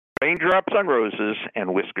Raindrops on Roses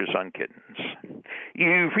and Whiskers on Kittens.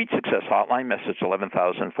 You've reached Success Hotline, message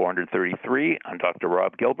 11,433. I'm Dr.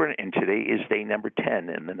 Rob Gilbert, and today is day number 10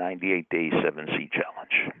 in the 98-day 7C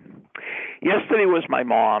challenge. Yesterday was my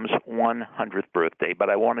mom's 100th birthday,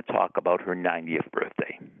 but I want to talk about her 90th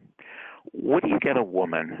birthday. What do you get a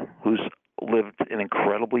woman who's lived an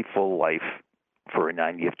incredibly full life for her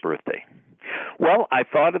 90th birthday? Well, I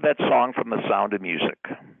thought of that song from The Sound of Music,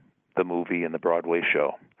 the movie and the Broadway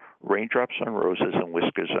show. Raindrops on Roses and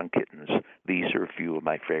Whiskers on Kittens. These are a few of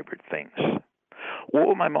my favorite things. What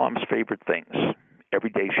were my mom's favorite things?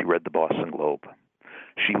 Every day she read the Boston Globe.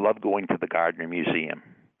 She loved going to the Gardner Museum.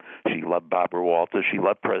 She loved Barbara Walters. She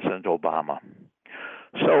loved President Obama.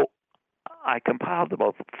 So I compiled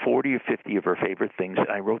about 40 or 50 of her favorite things,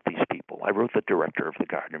 and I wrote these people. I wrote the director of the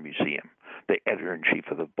Gardner Museum, the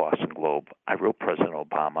editor-in-chief of the Boston Globe. I wrote President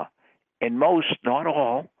Obama. And most, not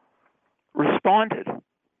all, responded.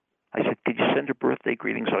 I said, did you send her birthday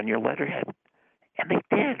greetings on your letterhead? And they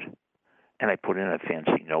did. And I put in a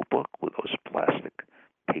fancy notebook with those plastic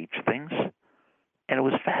page things. And it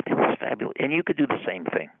was fabulous, fabulous. And you could do the same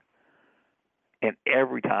thing. And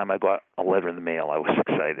every time I got a letter in the mail, I was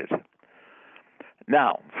excited.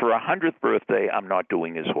 Now, for a 100th birthday, I'm not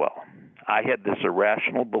doing as well. I had this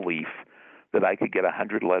irrational belief that I could get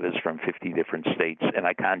 100 letters from 50 different states, and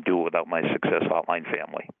I can't do it without my Success Hotline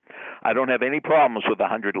family. I don't have any problems with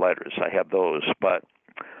 100 letters. I have those, but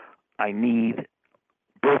I need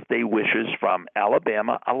birthday wishes from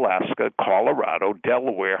Alabama, Alaska, Colorado,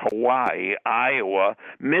 Delaware, Hawaii, Iowa,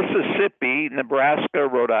 Mississippi, Nebraska,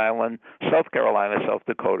 Rhode Island, South Carolina, South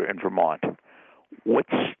Dakota, and Vermont. What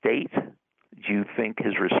state do you think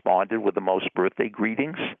has responded with the most birthday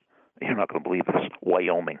greetings? You're not going to believe this.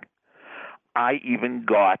 Wyoming. I even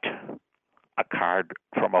got a card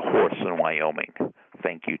from a horse in Wyoming.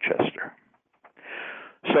 Thank you, Chester.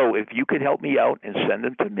 So if you could help me out and send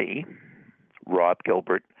them to me, Rob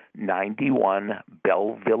Gilbert, 91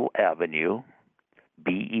 Belleville Avenue,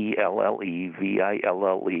 Belleville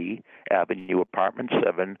Avenue, Apartment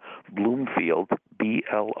 7, Bloomfield,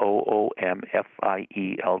 Bloomfield,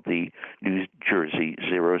 New Jersey,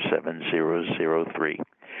 07003.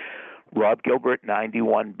 Rob Gilbert,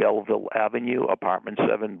 91 Belleville Avenue, Apartment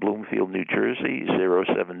 7, Bloomfield, New Jersey,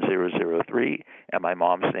 07003. And my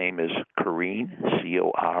mom's name is Corrine,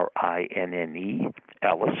 Corine,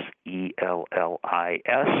 Ellis,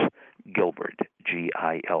 Ellis, Gilbert,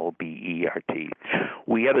 Gilbert.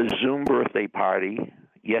 We had a Zoom birthday party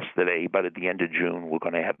yesterday, but at the end of June, we're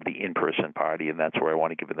going to have the in-person party, and that's where I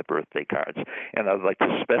want to give them the birthday cards. And I'd like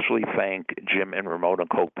to especially thank Jim and Ramona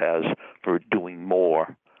Kopaz for doing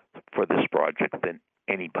more for this project than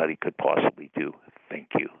anybody could possibly do. Thank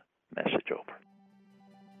you. Message over.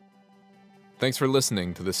 Thanks for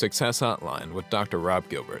listening to the Success Hotline with Dr. Rob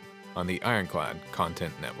Gilbert on the Ironclad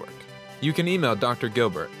Content Network. You can email Dr.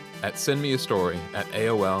 Gilbert at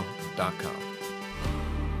sendmeastory@aol.com.